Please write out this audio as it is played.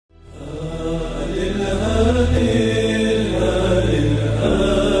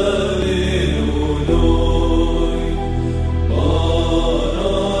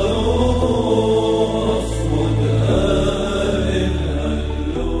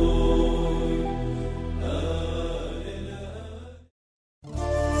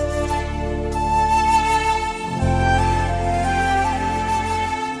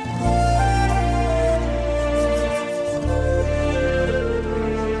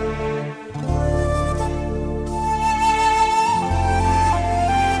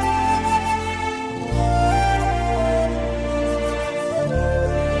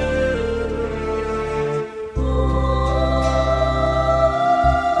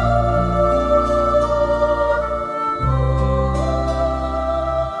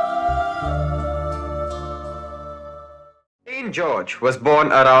George was born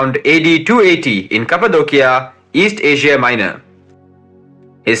around AD 280 in Cappadocia, East Asia Minor.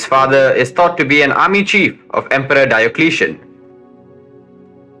 His father is thought to be an army chief of Emperor Diocletian.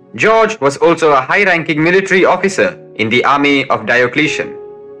 George was also a high-ranking military officer in the army of Diocletian.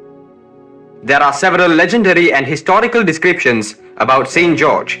 There are several legendary and historical descriptions about St.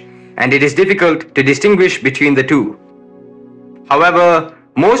 George, and it is difficult to distinguish between the two. However,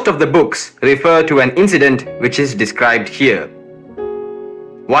 most of the books refer to an incident which is described here.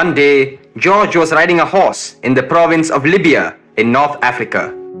 One day, George was riding a horse in the province of Libya in North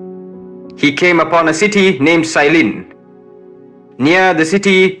Africa. He came upon a city named Silin. Near the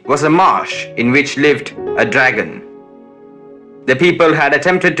city was a marsh in which lived a dragon. The people had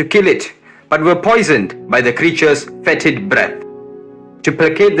attempted to kill it, but were poisoned by the creature's fetid breath. To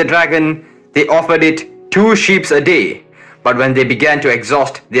placate the dragon, they offered it 2 sheep a day, but when they began to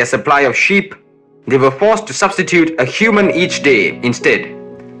exhaust their supply of sheep, they were forced to substitute a human each day instead,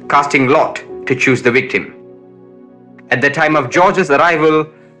 casting lot to choose the victim. At the time of George's arrival,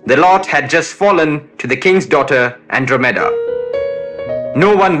 the lot had just fallen to the king's daughter Andromeda.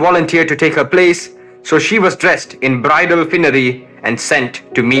 No one volunteered to take her place, so she was dressed in bridal finery and sent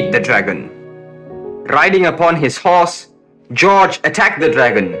to meet the dragon. Riding upon his horse, George attacked the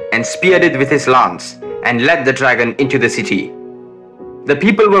dragon and speared it with his lance and led the dragon into the city. The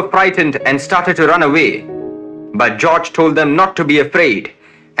people were frightened and started to run away, but George told them not to be afraid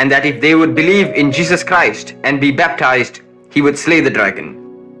and that if they would believe in Jesus Christ and be baptized, he would slay the dragon.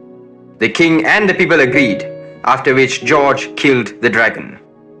 The king and the people agreed, after which George killed the dragon.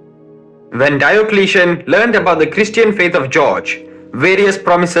 When Diocletian learned about the Christian faith of George, various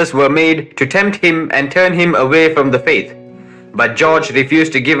promises were made to tempt him and turn him away from the faith, but George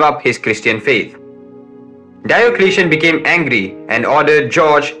refused to give up his Christian faith. Diocletian became angry and ordered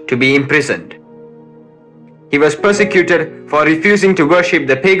George to be imprisoned. He was persecuted for refusing to worship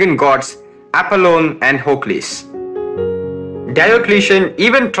the pagan gods Apollon and Hercules. Diocletian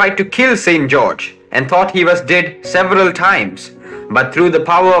even tried to kill St. George and thought he was dead several times, but through the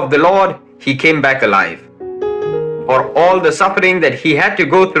power of the Lord, he came back alive. For all the suffering that he had to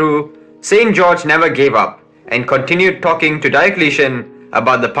go through, St. George never gave up and continued talking to Diocletian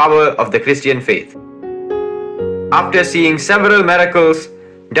about the power of the Christian faith. After seeing several miracles,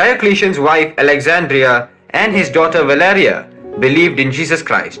 Diocletian's wife Alexandria and his daughter Valeria believed in Jesus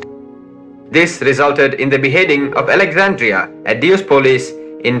Christ. This resulted in the beheading of Alexandria at Diospolis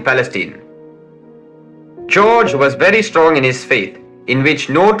in Palestine. George was very strong in his faith, in which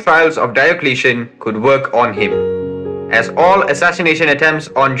no trials of Diocletian could work on him. As all assassination attempts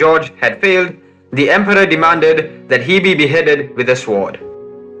on George had failed, the emperor demanded that he be beheaded with a sword.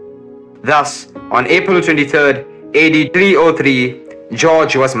 Thus, on April 23rd, AD 303,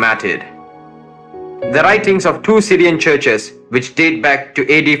 George was martyred. The writings of 2 Syrian churches, which date back to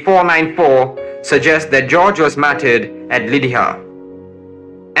AD 494, suggest that George was martyred at Lydia.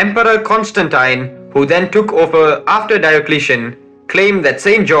 Emperor Constantine, who then took over after Diocletian, claimed that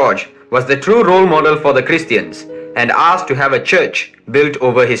St. George was the true role model for the Christians and asked to have a church built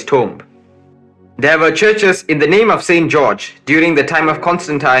over his tomb. There were churches in the name of St. George during the time of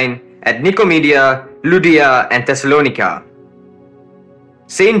Constantine at Nicomedia, Lydia, and Thessalonica.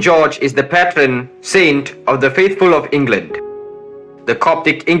 St. George is the patron saint of the faithful of England. The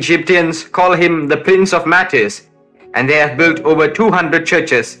Coptic Egyptians call him the Prince of Martyrs, and they have built over 200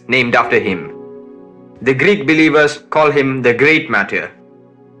 churches named after him. The Greek believers call him the Great Martyr.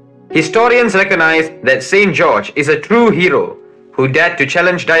 Historians recognize that St. George is a true hero who dared to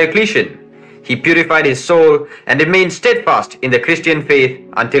challenge Diocletian. He purified his soul and remained steadfast in the Christian faith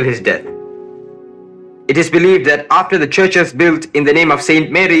until his death. It is believed that after the churches built in the name of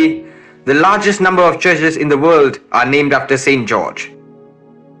Saint Mary, the largest number of churches in the world are named after St. George.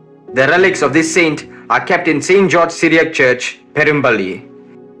 The relics of this saint are kept in St. George Syriac Church, Perimbali.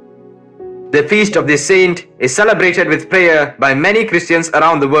 The feast of this saint is celebrated with prayer by many Christians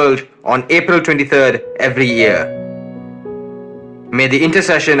around the world on April 23rd every year. May the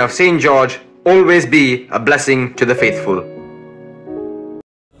intercession of St. George always be a blessing to the faithful.